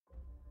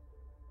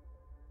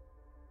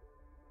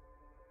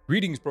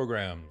Greetings,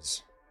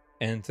 programs,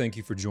 and thank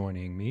you for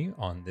joining me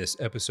on this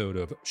episode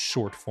of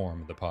Short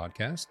Form, the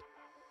podcast.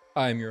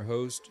 I'm your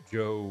host,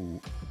 Joe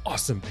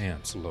Awesome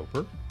Pants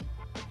Loper.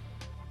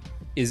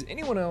 Is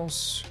anyone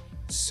else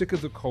sick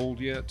of the cold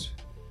yet?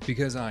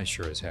 Because I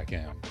sure as heck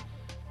am.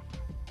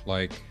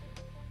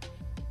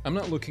 I'm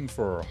not looking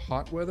for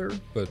hot weather,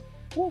 but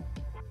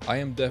I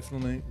am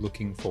definitely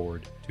looking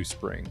forward to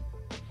spring.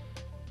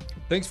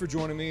 Thanks for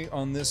joining me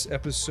on this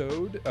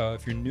episode.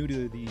 If you're new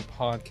to the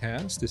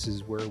podcast, this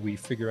is where we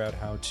figure out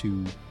how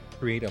to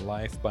create a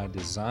life by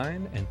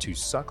design and to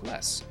suck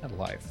less at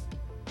life.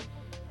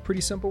 Pretty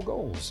simple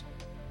goals.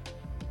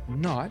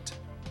 Not,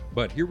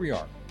 but here we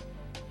are.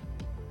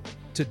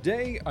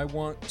 Today, I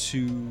want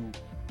to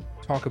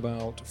talk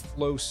about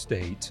flow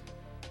state,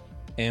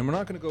 and we're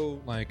not going to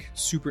go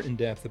super in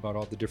depth about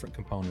all the different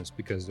components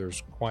because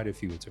there's quite a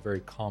few. It's a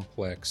very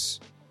complex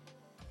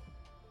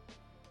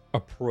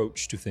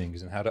approach to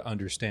things and how to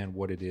understand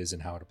what it is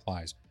and how it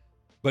applies.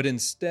 But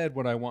instead,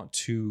 what I want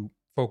to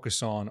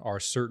focus on are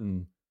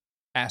certain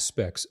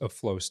aspects of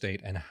flow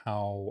state and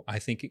how I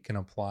think it can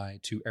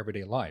apply to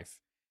everyday life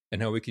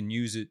and how we can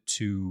use it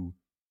to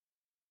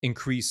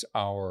increase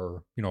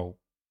our,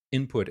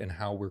 input and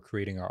how we're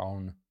creating our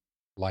own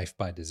life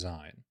by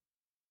design.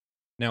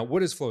 Now,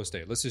 what is flow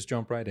state? Let's just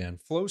jump right in.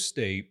 Flow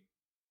state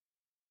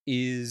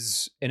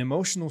is an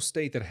emotional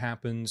state that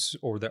happens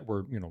or that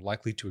we're,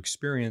 likely to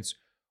experience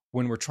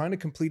when we're trying to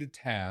complete a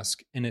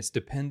task and it's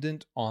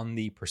dependent on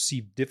the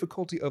perceived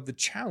difficulty of the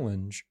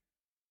challenge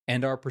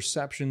and our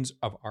perceptions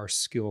of our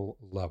skill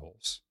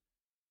levels.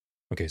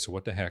 Okay, so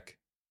what the heck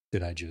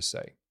did I just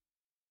say?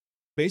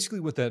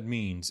 Basically, what that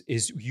means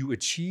is you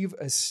achieve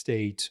a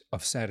state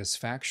of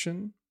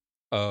satisfaction,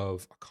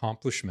 of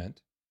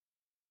accomplishment,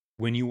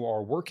 when you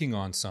are working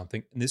on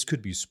something. And this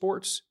could be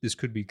sports, this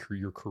could be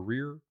your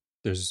career.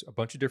 There's a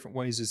bunch of different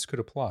ways this could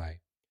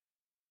apply.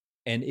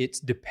 And it's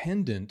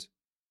dependent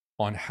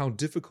on how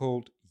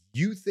difficult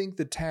you think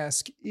the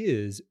task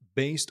is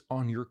based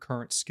on your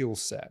current skill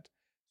set.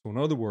 So in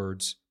other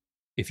words,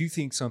 if you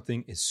think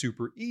something is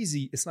super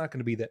easy, it's not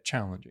going to be that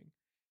challenging.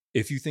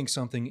 If you think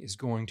something is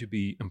going to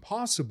be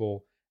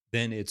impossible,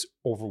 then it's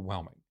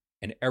overwhelming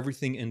and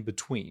everything in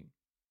between.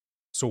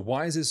 So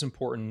why is this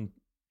important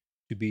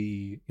to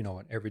be,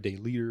 an everyday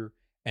leader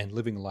and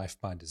living life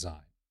by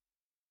design?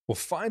 Well,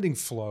 finding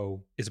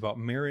flow is about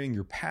marrying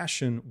your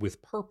passion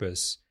with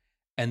purpose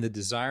and the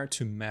desire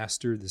to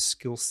master the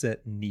skill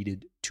set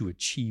needed to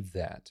achieve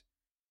that,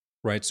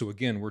 right? So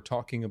again, we're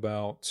talking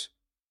about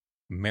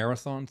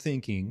marathon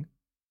thinking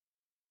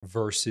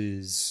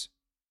versus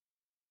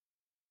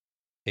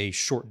a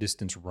short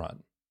distance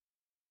run,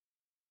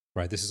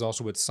 right? This is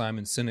also what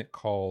Simon Sinek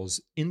calls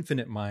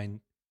infinite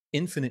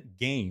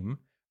game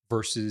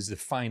versus the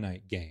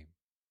finite game.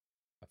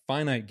 A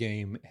finite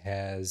game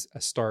has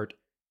a start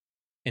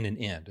and an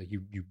end.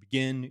 You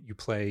begin, you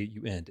play,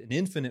 you end. An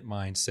infinite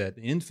mindset,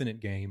 an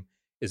infinite game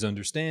is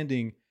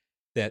understanding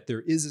that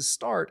there is a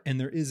start and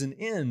there is an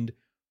end,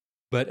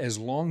 but as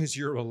long as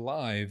you're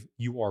alive,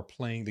 you are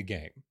playing the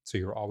game. So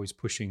you're always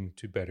pushing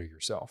to better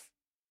yourself.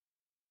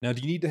 Now,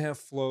 do you need to have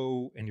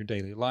flow in your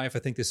daily life? I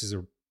think this is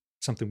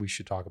something we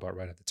should talk about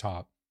right at the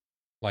top.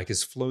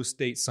 Is flow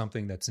state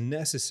something that's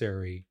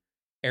necessary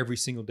every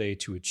single day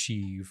to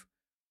achieve?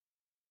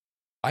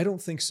 I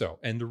don't think so.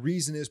 And the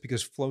reason is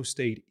because flow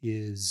state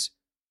it's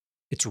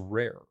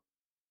rare,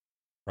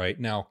 right?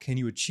 Now, can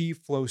you achieve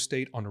flow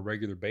state on a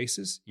regular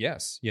basis?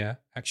 Yes. Yeah,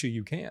 actually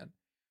you can.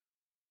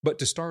 But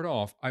to start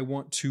off, I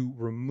want to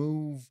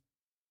remove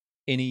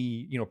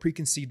any,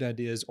 preconceived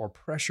ideas or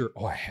pressure.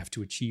 Oh, I have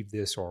to achieve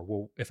this, or,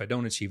 well, if I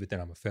don't achieve it, then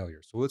I'm a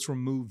failure. So let's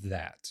remove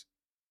that.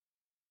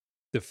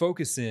 The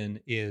focus in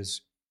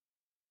is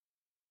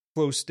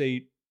flow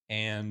state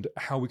and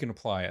how we can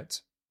apply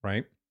it,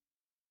 right?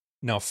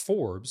 Now,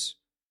 Forbes,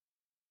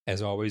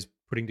 as always,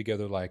 putting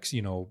together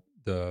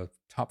the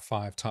top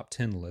 5, top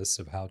 10 lists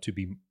of how to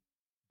be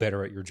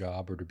better at your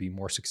job or to be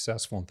more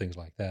successful and things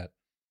like that.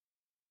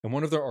 In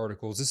one of their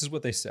articles, this is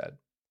what they said.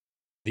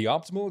 The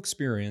optimal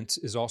experience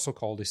is also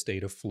called a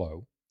state of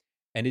flow,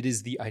 and it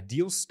is the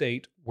ideal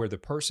state where the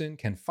person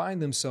can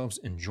find themselves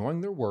enjoying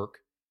their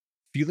work,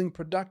 feeling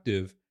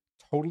productive,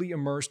 totally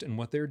immersed in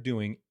what they're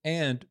doing,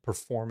 and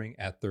performing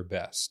at their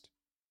best.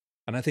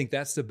 And I think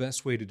that's the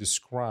best way to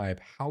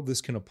describe how this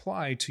can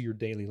apply to your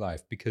daily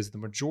life, because the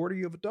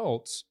majority of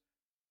adults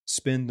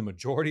spend the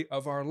majority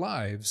of our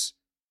lives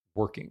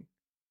working.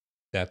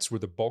 That's where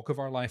the bulk of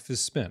our life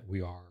is spent.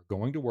 We are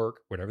going to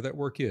work, whatever that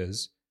work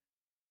is,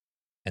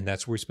 and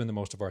that's where we spend the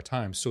most of our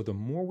time. So the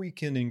more we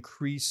can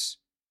increase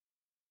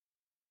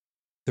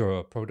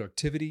the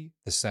productivity,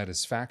 the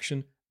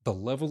satisfaction, the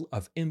level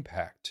of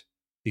impact,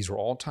 these are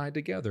all tied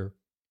together,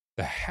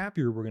 the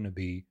happier we're going to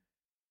be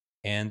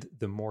and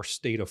the more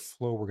state of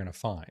flow we're going to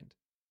find.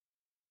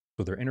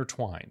 So they're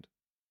intertwined.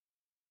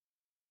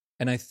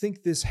 And I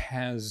think this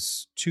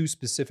has two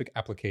specific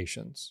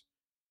applications.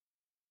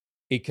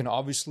 It can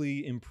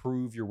obviously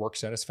improve your work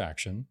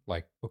satisfaction.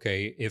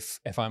 Okay, if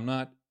I'm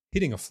not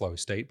hitting a flow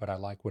state, but I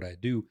like what I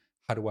do,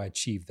 how do I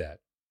achieve that?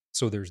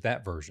 So there's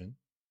that version.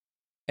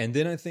 And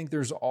then I think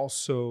there's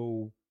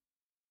also,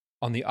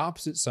 on the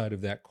opposite side of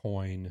that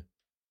coin,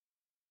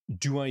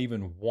 do I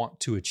even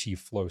want to achieve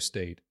flow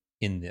state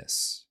in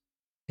this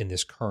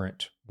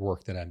current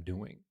work that I'm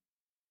doing?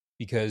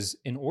 Because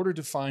in order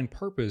to find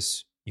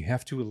purpose, you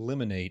have to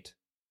eliminate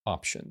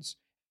options.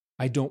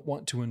 I don't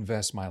want to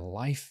invest my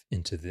life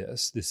into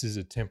this. This is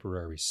a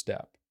temporary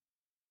step.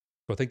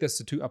 So I think that's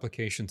the two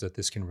applications that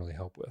this can really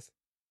help with.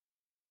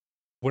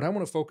 What I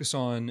want to focus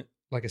on,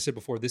 like I said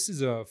before, this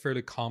is a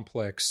fairly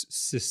complex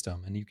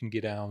system, and you can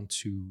get down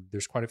to,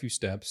 there's quite a few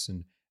steps,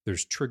 and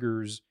there's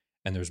triggers,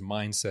 and there's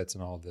mindsets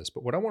and all of this.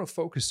 But what I want to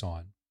focus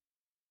on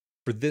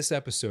for this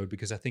episode,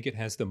 because I think it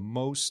has the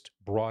most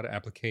broad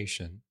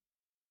application,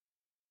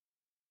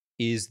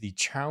 is the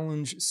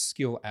challenge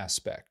skill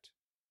aspect.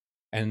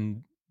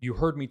 And you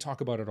heard me talk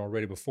about it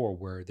already before,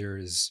 where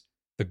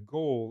the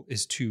goal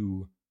is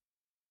to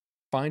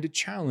find a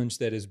challenge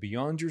that is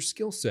beyond your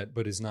skill set,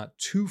 but is not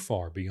too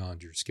far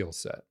beyond your skill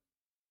set.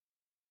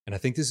 And I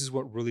think this is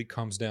what really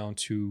comes down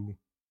to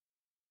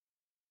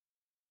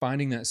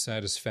finding that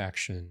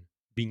satisfaction,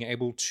 being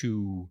able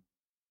to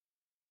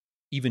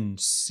even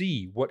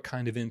see what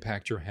kind of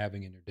impact you're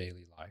having in your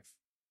daily life.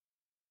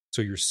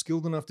 So you're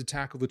skilled enough to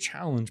tackle the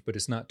challenge, but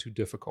it's not too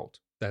difficult.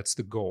 That's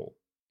the goal.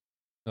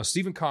 Now,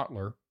 Steven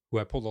Kotler, who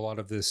I pulled a lot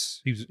of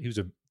this, he was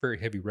a very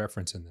heavy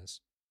reference in this,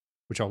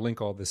 which I'll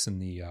link all this in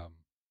the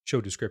show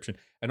description.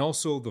 And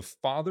also the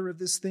father of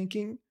this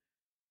thinking,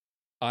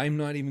 I'm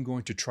not even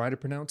going to try to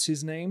pronounce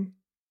his name,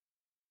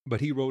 but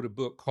he wrote a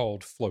book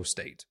called Flow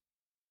State.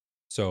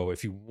 So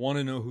if you want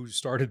to know who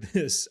started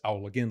this,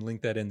 I'll again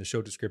link that in the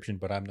show description,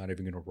 but I'm not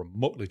even going to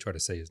remotely try to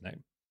say his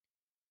name.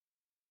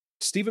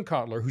 Steven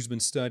Kotler, who's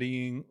been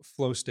studying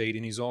flow state,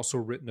 and he's also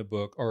written a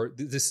book, or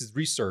this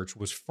research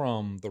was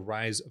from The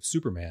Rise of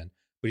Superman,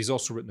 but he's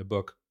also written a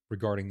book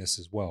regarding this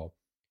as well.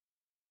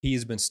 He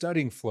has been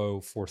studying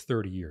flow for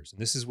 30 years, and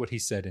this is what he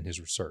said in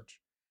his research.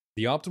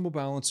 The optimal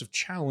balance of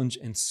challenge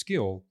and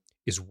skill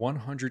is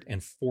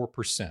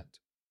 104%.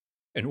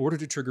 In order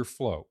to trigger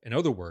flow, in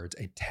other words,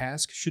 a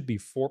task should be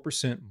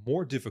 4%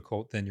 more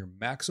difficult than your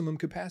maximum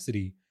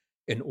capacity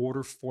in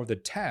order for the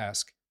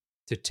task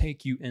to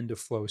take you into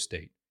flow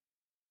state.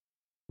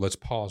 Let's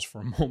pause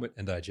for a moment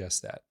and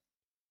digest that.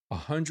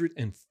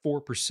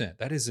 104%.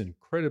 That is an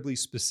incredibly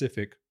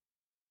specific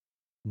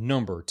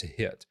number to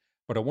hit.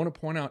 But I want to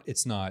point out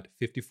it's not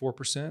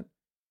 54%,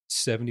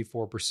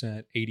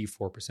 74%,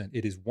 84%.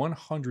 It is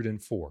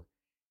 104.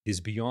 It is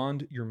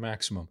beyond your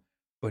maximum,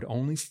 but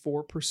only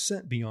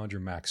 4% beyond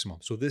your maximum.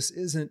 So this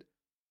isn't,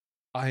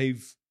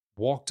 I've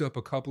walked up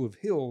a couple of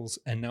hills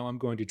and now I'm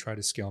going to try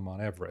to scale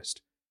Mount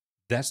Everest.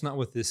 That's not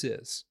what this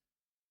is.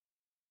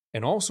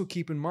 And also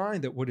keep in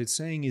mind that what it's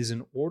saying is,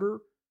 in order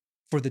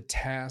for the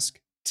task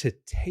to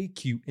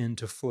take you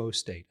into flow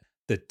state,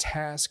 the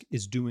task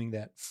is doing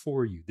that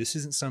for you. This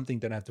isn't something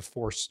that I have to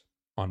force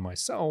on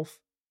myself.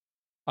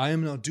 I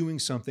am now doing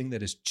something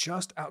that is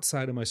just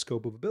outside of my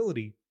scope of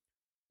ability,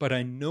 but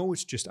I know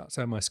it's just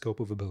outside my scope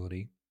of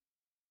ability.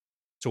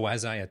 So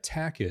as I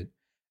attack it,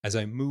 as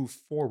I move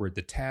forward,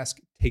 the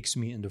task takes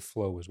me into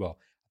flow as well.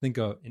 I think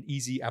an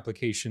easy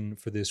application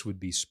for this would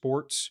be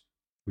sports,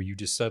 where you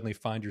just suddenly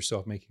find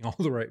yourself making all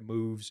the right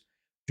moves,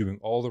 doing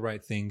all the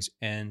right things,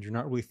 and you're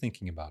not really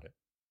thinking about it.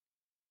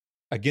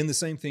 Again, the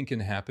same thing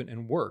can happen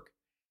in work.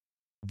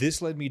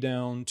 This led me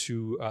down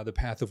to the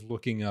path of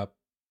looking up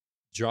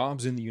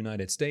jobs in the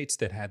United States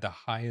that had the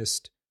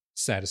highest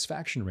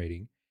satisfaction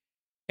rating.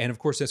 And of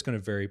course, that's going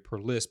to vary per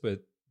list,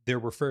 but there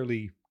were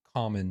fairly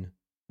common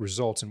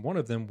results. And one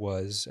of them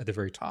was, at the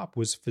very top,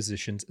 was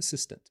physician's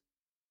assistant.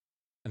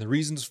 And the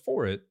reasons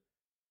for it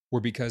were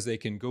because they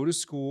can go to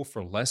school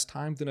for less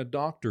time than a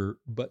doctor,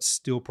 but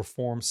still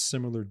perform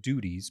similar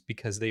duties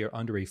because they are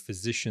under a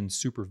physician's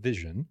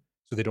supervision,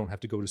 so they don't have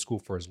to go to school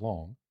for as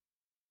long.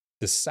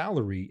 The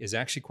salary is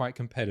actually quite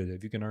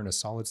competitive. You can earn a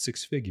solid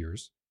 6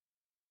 figures.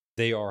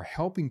 They are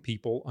helping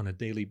people on a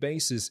daily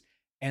basis,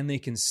 and they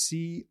can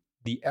see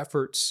the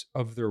efforts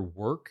of their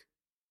work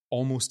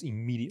almost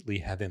immediately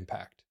have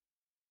impact.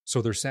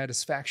 So their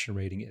satisfaction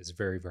rating is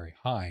very, very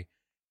high.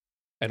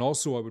 And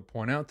also, I would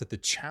point out that the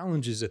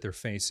challenges that they're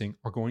facing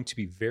are going to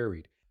be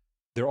varied.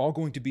 They're all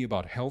going to be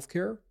about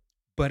healthcare,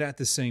 but at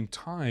the same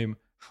time,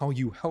 how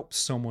you help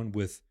someone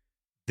with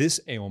this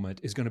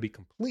ailment is going to be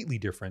completely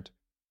different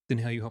than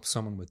how you help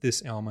someone with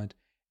this ailment.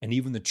 And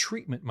even the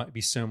treatment might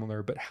be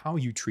similar, but how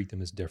you treat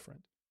them is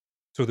different.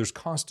 So there's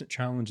constant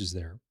challenges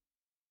there,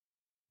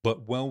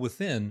 but well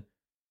within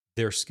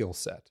their skill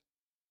set.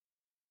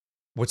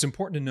 What's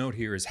important to note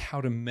here is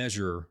how to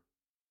measure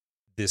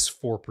this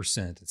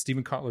 4%. And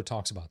Steven Kotler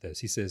talks about this.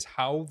 He says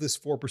how this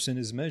 4%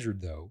 is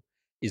measured, though,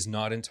 is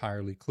not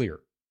entirely clear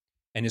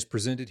and is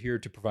presented here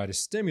to provide a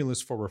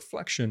stimulus for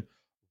reflection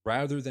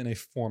rather than a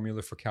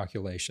formula for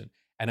calculation.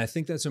 And I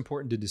think that's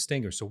important to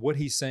distinguish. So what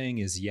he's saying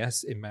is,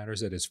 yes, it matters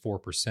that it's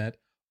 4%,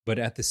 but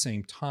at the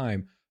same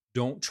time,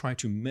 don't try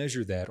to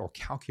measure that or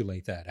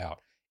calculate that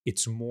out.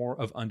 It's more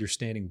of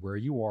understanding where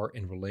you are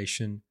in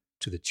relation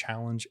to the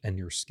challenge and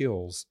your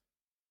skills.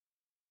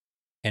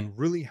 And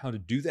really how to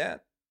do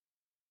that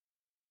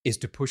is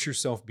to push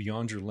yourself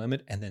beyond your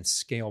limit and then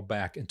scale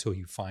back until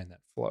you find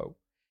that flow.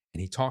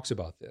 And he talks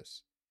about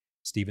this.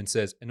 Stephen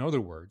says, in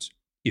other words,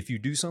 if you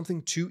do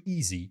something too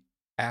easy,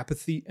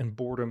 apathy and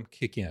boredom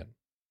kick in.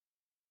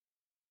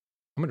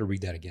 I'm going to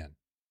read that again.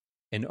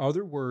 In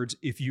other words,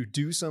 if you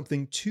do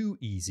something too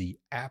easy,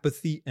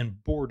 apathy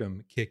and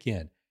boredom kick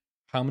in.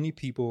 How many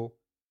people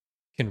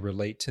can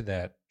relate to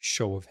that?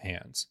 Show of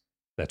hands.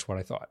 That's what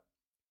I thought.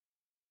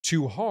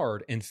 Too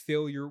hard and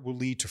failure will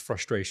lead to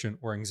frustration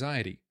or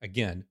anxiety.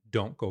 Again,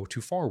 don't go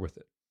too far with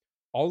it.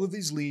 All of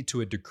these lead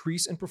to a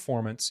decrease in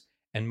performance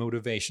and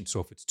motivation. So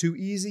if it's too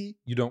easy,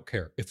 you don't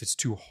care. If it's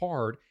too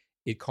hard,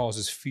 it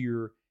causes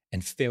fear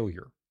and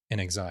failure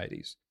and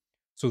anxieties.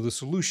 So the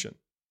solution,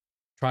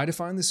 try to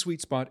find the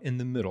sweet spot in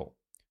the middle.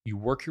 You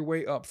work your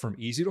way up from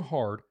easy to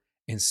hard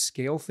and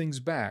scale things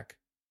back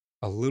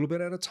a little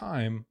bit at a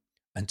time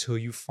until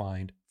you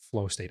find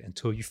flow state,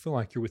 until you feel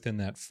like you're within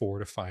that 4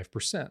 to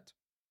 5%.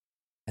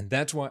 And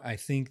that's why I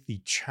think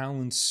the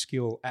challenge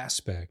skill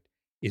aspect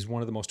is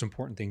one of the most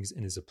important things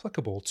and is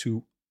applicable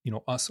to,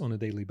 us on a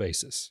daily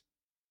basis.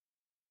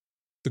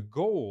 The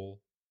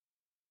goal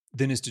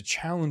then is to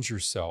challenge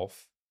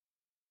yourself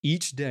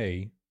each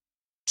day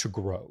to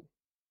grow.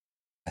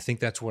 I think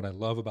that's what I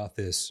love about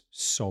this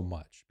so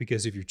much,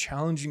 because if you're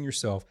challenging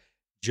yourself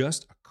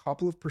just a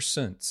couple of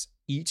percents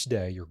each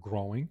day, you're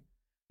growing,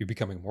 you're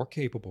becoming more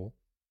capable.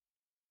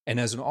 And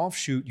as an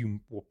offshoot, you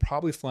will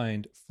probably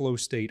find flow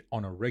state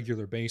on a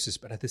regular basis,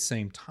 but at the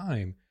same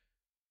time,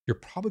 you're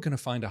probably going to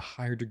find a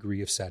higher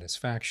degree of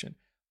satisfaction.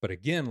 But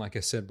again, like I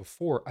said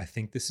before, I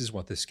think this is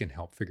what this can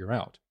help figure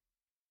out.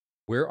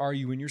 Where are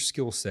you in your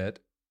skill set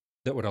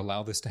that would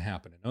allow this to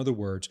happen? In other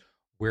words,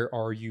 where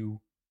are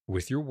you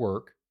with your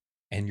work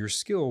and your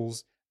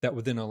skills that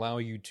would then allow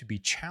you to be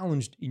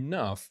challenged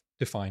enough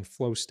to find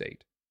flow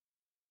state?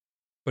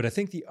 But I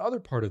think the other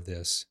part of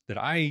this that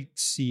I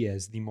see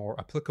as the more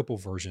applicable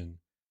version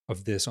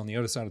of this on the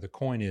other side of the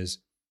coin is,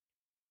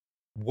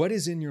 what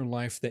is in your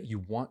life that you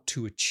want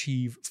to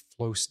achieve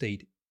flow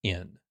state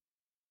in?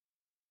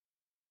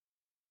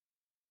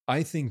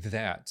 I think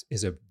that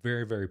is a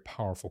very, very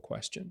powerful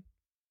question.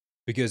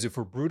 Because if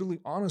we're brutally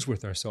honest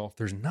with ourselves,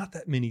 there's not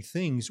that many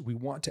things we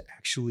want to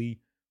actually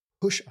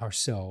push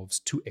ourselves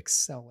to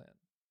excel in.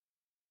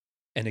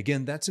 And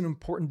again, that's an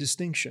important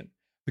distinction,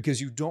 because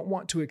you don't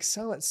want to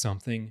excel at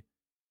something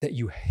that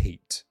you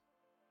hate.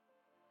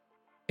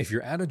 If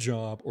you're at a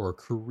job or a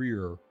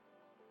career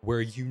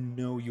where you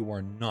know you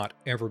are not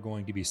ever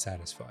going to be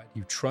satisfied,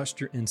 you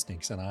trust your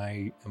instincts, and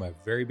I am a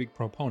very big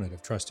proponent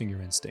of trusting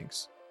your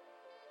instincts,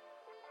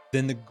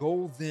 then the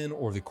goal then,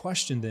 or the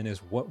question then is,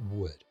 what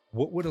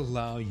would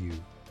allow you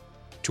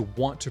to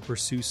want to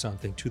pursue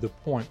something to the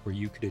point where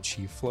you could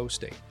achieve flow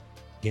state?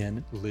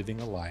 Again,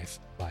 living a life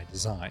by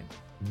design.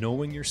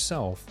 Knowing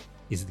yourself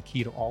is the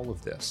key to all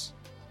of this.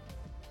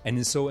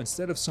 And so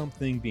instead of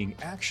something being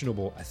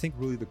actionable, I think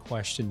really the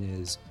question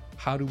is,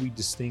 how do we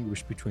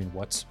distinguish between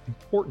what's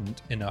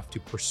important enough to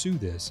pursue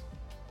this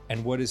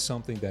and what is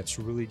something that's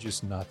really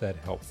just not that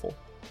helpful?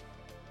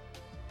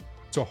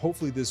 So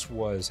hopefully this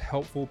was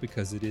helpful,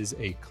 because it is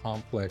a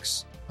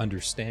complex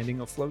understanding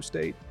of flow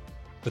state.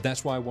 But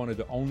that's why I wanted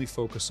to only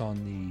focus on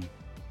the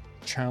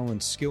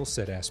challenge skill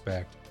set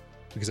aspect,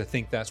 because I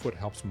think that's what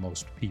helps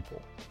most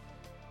people.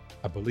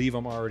 I believe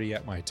I'm already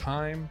at my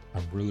time.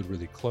 I'm really,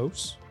 really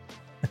close.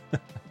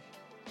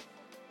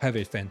 Have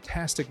a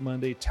fantastic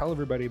Monday. Tell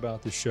everybody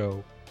about the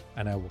show,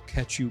 and I will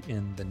catch you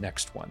in the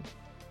next one.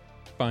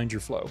 Find your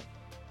flow.